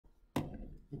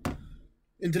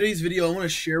In today's video, I want to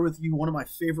share with you one of my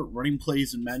favorite running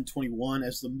plays in Madden 21.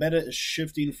 As the meta is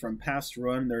shifting from pass to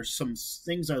run, there's some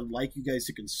things I'd like you guys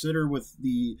to consider with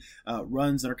the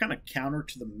runs that are kind of counter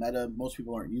to the meta. Most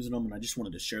people aren't using them, and I just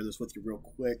wanted to share this with you real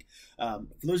quick. For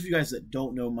those of you guys that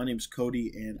don't know, my name's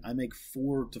Cody, and I make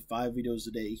 4 to 5 videos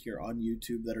a day here on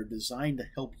YouTube that are designed to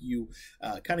help you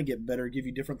kind of get better, give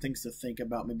you different things to think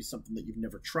about, maybe something that you've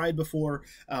never tried before,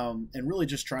 and really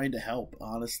just trying to help,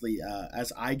 honestly.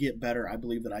 As I get better, I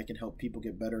believe that I can help people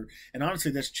get better. And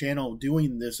honestly, this channel,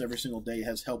 doing this every single day,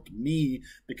 has helped me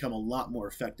become a lot more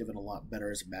effective and a lot better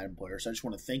as a Madden player. So I just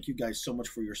want to thank you guys so much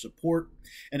for your support.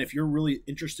 And if you're really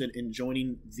interested in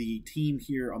joining the team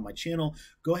here on my channel,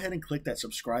 go ahead and click that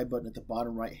subscribe button at the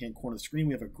bottom right-hand corner of the screen.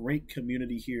 We have a great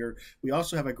community here. We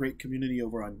also have a great community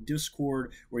over on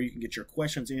Discord where you can get your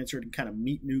questions answered and kind of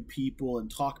meet new people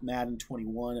and talk Madden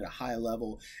 21 at a high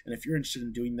level. And if you're interested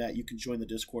in doing that, you can join the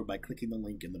Discord by clicking the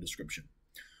link in the description.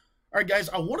 All right, guys,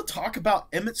 I want to talk about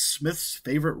Emmitt Smith's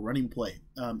favorite running play.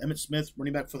 Emmitt Smith,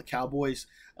 running back for the Cowboys,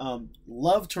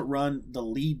 love to run the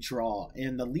lead draw.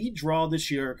 And the lead draw this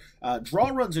year, draw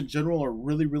runs in general are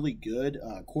really, really good.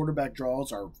 Quarterback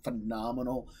draws are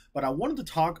phenomenal. But I wanted to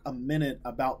talk a minute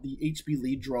about the HB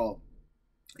lead draw.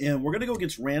 And we're going to go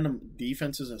against random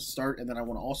defenses at start, and then I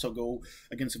want to also go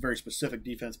against a very specific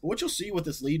defense. But what you'll see with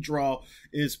this lead draw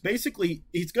is basically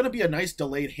it's going to be a nice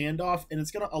delayed handoff, and it's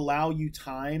going to allow you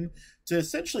time to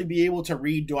essentially be able to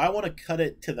read, do I want to cut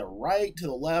it to the right, to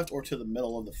the left, or to the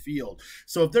middle of the field?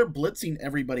 So if they're blitzing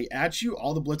everybody at you,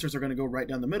 all the blitzers are going to go right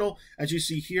down the middle. As you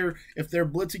see here, if they're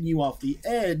blitzing you off the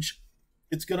edge,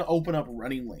 it's going to open up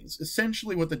running lanes.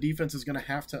 Essentially, what the defense is going to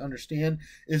have to understand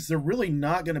is they're really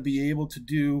not going to be able to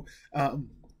do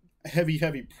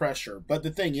heavy pressure. But the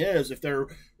thing is, if they're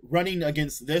running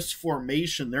against this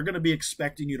formation, they're going to be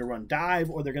expecting you to run dive,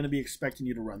 or they're going to be expecting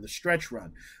you to run the stretch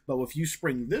run. But if you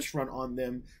spring this run on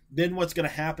them, then what's going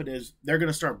to happen is they're going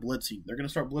to start blitzing. They're going to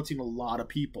start blitzing a lot of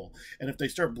people. And if they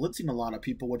start blitzing a lot of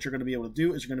people, what you're going to be able to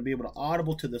do is you're going to be able to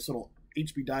audible to this little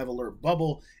HB dive alert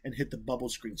bubble and hit the bubble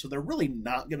screen. So they're really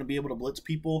not going to be able to blitz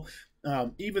people,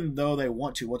 even though they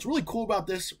want to. What's really cool about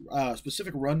this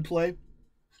specific run play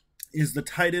is the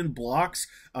tight end blocks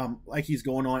like he's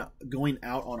going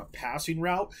out on a passing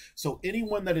route. So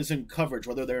anyone that is in coverage,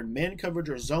 whether they're in man coverage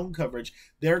or zone coverage,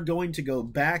 they're going to go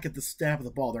back at the snap of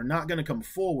the ball. They're not going to come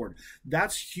forward.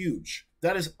 That's huge.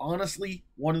 That is honestly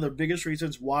one of the biggest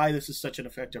reasons why this is such an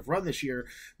effective run this year,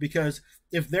 because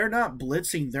if they're not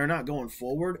blitzing, they're not going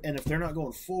forward, and if they're not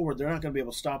going forward, they're not going to be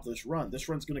able to stop this run. This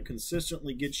run's going to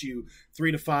consistently get you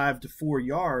 3 to 5 to 4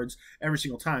 yards every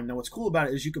single time. Now, what's cool about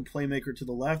it is you can playmaker to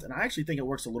the left, and I actually think it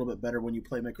works a little bit better when you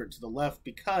playmaker it to the left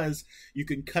because you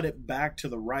can cut it back to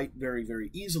the right very, very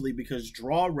easily, because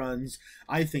draw runs,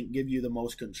 I think, give you the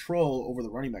most control over the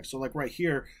running back. So like right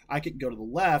here, I could go to the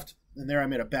left, and there I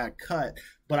made a bad cut,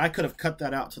 but I could have cut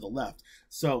that out to the left.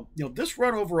 So, this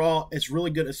run overall is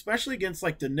really good, especially against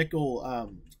like the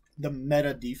nickel, the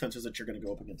meta defenses that you're going to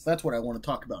go up against. That's what I want to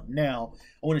talk about now.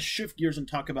 I want to shift gears and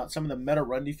talk about some of the meta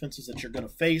run defenses that you're going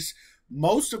to face.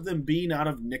 Most of them being out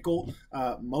of nickel,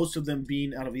 most of them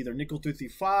being out of either nickel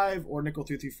 335 or nickel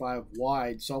 335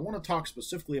 wide. So I want to talk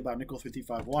specifically about nickel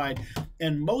 335 wide.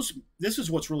 And this is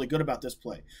what's really good about this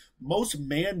play. Most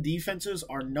man defenses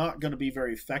are not going to be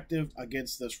very effective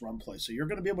against this run play. So you're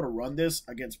going to be able to run this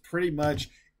against pretty much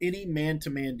any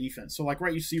man-to-man defense. So like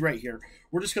you see right here,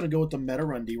 we're just going to go with the meta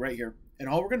run D right here. And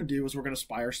all we're going to do is we're going to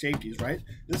spy our safeties, right?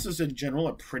 This is in general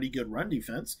a pretty good run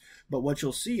defense. But what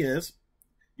you'll see is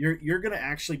you're going to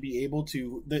actually be able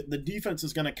to, the defense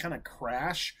is going to kind of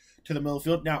crash to the middle of the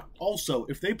field. Now, also,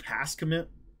 if they pass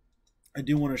commit, I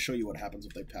do want to show you what happens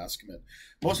if they pass commit.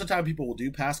 Most of the time, people will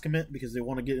do pass commit because they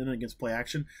want to get in against play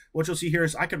action. What you'll see here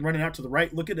is I can run it out to the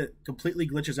right. Look at it, completely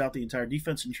glitches out the entire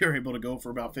defense, and you're able to go for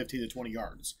about 15 to 20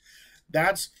 yards.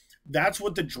 That's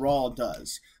what the draw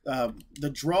does.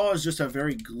 The draw is just a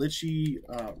very glitchy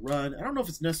run. I don't know if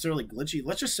it's necessarily glitchy.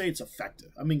 Let's just say it's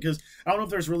effective. I mean, because I don't know if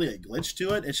there's really a glitch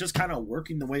to it. It's just kind of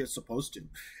working the way it's supposed to.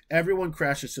 Everyone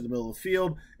crashes to the middle of the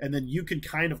field, and then you can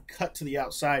kind of cut to the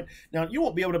outside. Now, you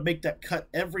won't be able to make that cut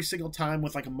every single time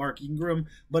with like a Mark Ingram,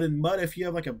 but in mud, if you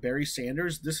have like a Barry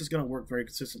Sanders, this is going to work very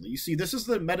consistently. You see, this is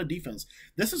the meta defense.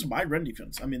 This is my run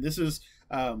defense. I mean, this is,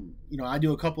 I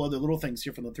do a couple other little things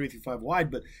here from the 335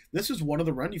 wide, but this is one of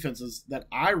the run defenses that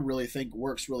I really think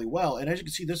works really well. And as you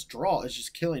can see, this draw is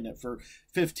just killing it for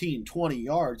 15, 20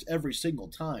 yards every single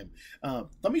time.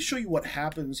 Let me show you what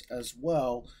happens as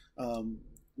well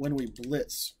when we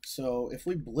blitz. So if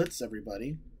we blitz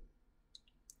everybody,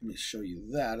 let me show you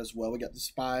that as well. We got the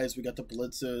spies, we got the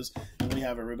blitzes, and we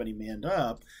have everybody manned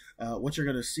up. What you're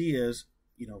going to see is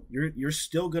you're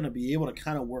still going to be able to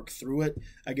kind of work through it.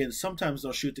 Again, sometimes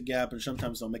they'll shoot the gap and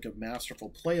sometimes they'll make a masterful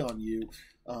play on you.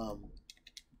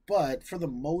 But for the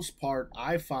most part,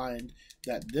 I find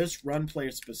that this run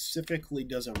player specifically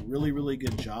does a really, really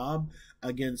good job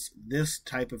against this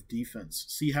type of defense.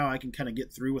 See how I can kind of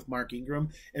get through with Mark Ingram?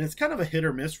 And it's kind of a hit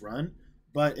or miss run,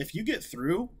 but if you get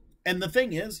through, and the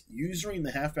thing is, using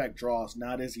the halfback draw is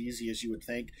not as easy as you would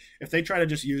think. If they try to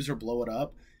just use or blow it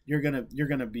up, you're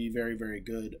gonna be very, very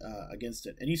good against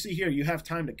it. And you see here, you have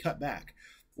time to cut back.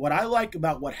 What I like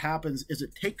about what happens is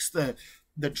it takes the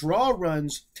draw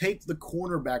runs take the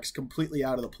cornerbacks completely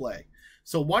out of the play.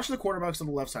 So watch the cornerbacks on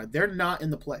the left side. They're not in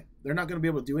the play. They're not going to be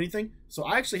able to do anything. So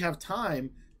I actually have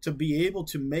time to be able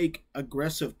to make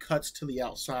aggressive cuts to the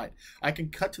outside. I can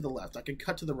cut to the left. I can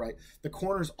cut to the right. The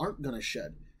corners aren't going to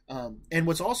shed. And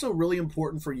what's also really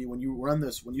important for you when you run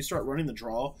this, when you start running the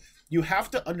draw, you have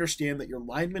to understand that your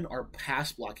linemen are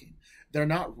pass blocking. They're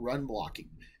not run blocking.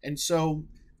 And so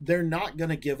they're not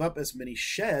going to give up as many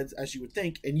sheds as you would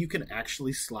think, and you can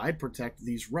actually slide protect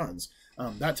these runs.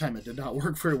 That time it did not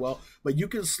work very well, but you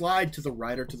can slide to the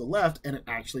right or to the left, and it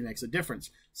actually makes a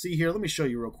difference. See here, let me show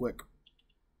you real quick.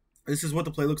 This is what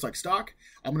the play looks like stock.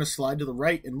 I'm going to slide to the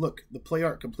right, and look, the play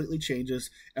art completely changes.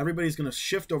 Everybody's going to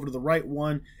shift over to the right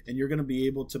one, and you're going to be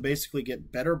able to basically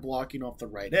get better blocking off the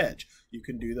right edge. You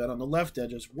can do that on the left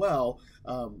edge as well,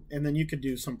 and then you could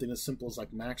do something as simple as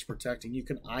like max protecting. You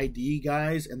can ID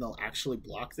guys, and they'll actually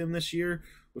block them this year,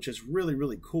 which is really,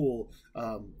 really cool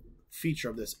feature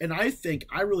of this. And I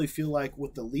really feel like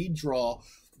with the lead draw,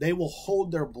 they will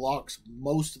hold their blocks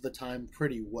most of the time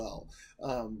pretty well.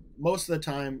 Most of the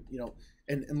time,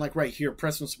 and like right here,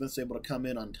 Preston Smith's able to come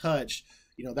in untouched.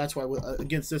 That's why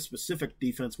against this specific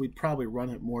defense, we'd probably run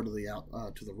it more to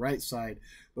the right side.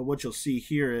 But what you'll see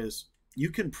here is you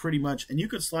can pretty much, and you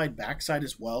could slide backside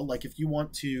as well. Like if you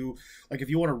want to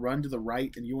run to the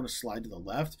right and you want to slide to the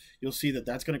left, you'll see that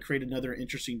that's going to create another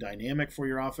interesting dynamic for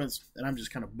your offense. And I'm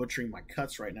just kind of butchering my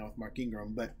cuts right now with Mark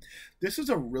Ingram, but this is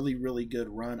a really, really good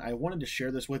run. I wanted to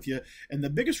share this with you. And the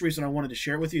biggest reason I wanted to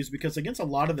share it with you is because against a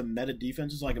lot of the meta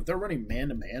defenses, like if they're running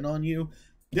man-to-man on you,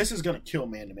 this is going to kill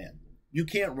man-to-man. You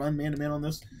can't run man-to-man on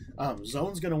this.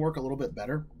 Zone's going to work a little bit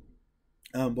better.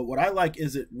 But what I like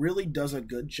is it really does a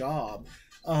good job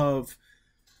of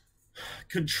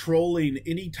controlling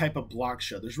any type of block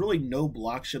shed. There's really no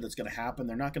block shed that's going to happen.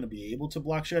 They're not going to be able to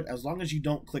block shed as long as you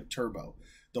don't click turbo.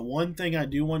 The one thing I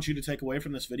do want you to take away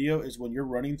from this video is when you're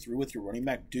running through with your running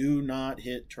back, do not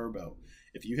hit turbo.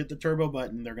 If you hit the turbo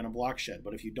button, they're going to block shed.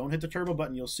 But if you don't hit the turbo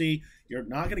button, you'll see you're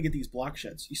not going to get these block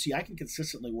sheds. You see, I can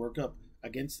consistently work up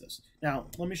against this.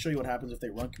 Now, let me show you what happens if they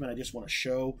run commit. I just want to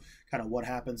show kind of what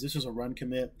happens. This is a run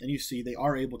commit, and you see they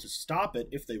are able to stop it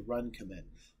if they run commit.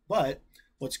 But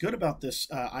what's good about this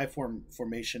I-form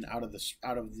formation out of the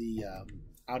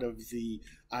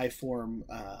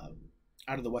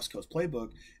West Coast playbook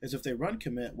is if they run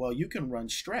commit, well, you can run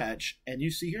stretch, and you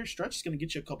see here stretch is going to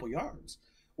get you a couple yards.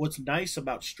 What's nice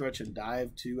about stretch and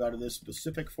dive too out of this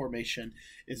specific formation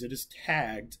is it is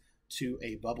tagged to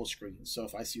a bubble screen. So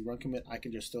if I see run commit, I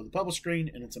can just throw the bubble screen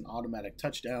and it's an automatic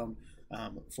touchdown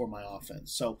for my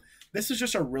offense. So this is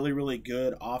just a really, really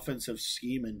good offensive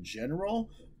scheme in general,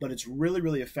 but it's really,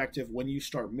 really effective when you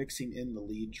start mixing in the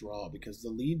lead draw, because the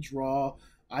lead draw,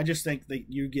 I just think that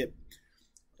you get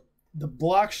the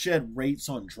block shed rates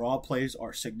on draw plays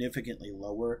are significantly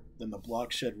lower than the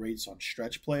block shed rates on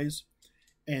stretch plays.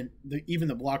 And even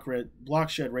the block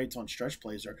shed rates on stretch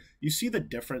plays are, you see the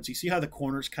difference. You see how the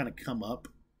corners kind of come up.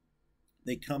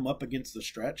 They come up against the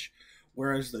stretch,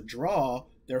 whereas the draw,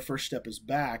 their first step is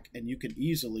back, and you can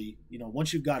easily,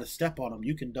 once you've got a step on them,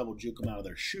 you can double juke them out of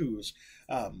their shoes.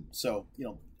 So,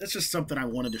 that's just something I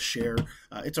wanted to share.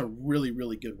 It's a really,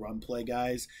 really good run play,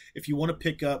 guys. If you want to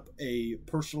pick up a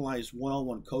personalized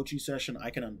one-on-one coaching session, I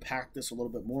can unpack this a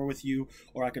little bit more with you,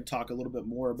 or I can talk a little bit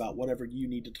more about whatever you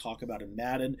need to talk about in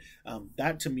Madden.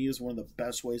 That, to me, is one of the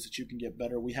best ways that you can get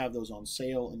better. We have those on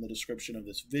sale in the description of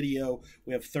this video.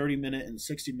 We have 30-minute and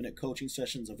 60-minute coaching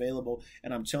sessions available,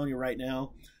 and I'm telling you right now,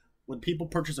 when people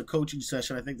purchase a coaching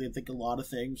session, I think they think a lot of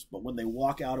things, but when they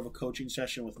walk out of a coaching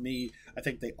session with me, I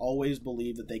think they always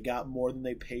believe that they got more than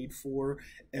they paid for,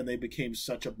 and they became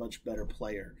such a much better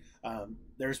player.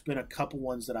 There's been a couple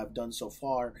ones that I've done so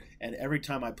far, and every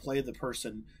time I play the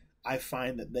person, I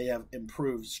find that they have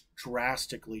improved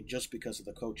drastically just because of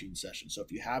the coaching session. So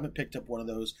if you haven't picked up one of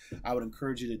those, I would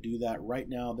encourage you to do that right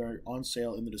now. They're on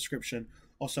sale in the description.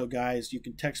 Also, guys, you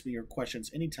can text me your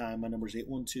questions anytime. My number is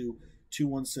 812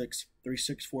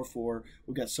 216-3644.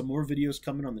 We've got some more videos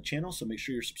coming on the channel, so make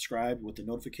sure you're subscribed with the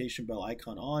notification bell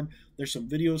icon on. There's some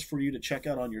videos for you to check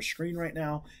out on your screen right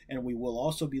now, and we will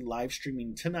also be live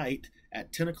streaming tonight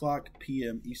at 10 o'clock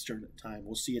p.m. Eastern Time.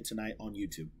 We'll see you tonight on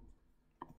YouTube.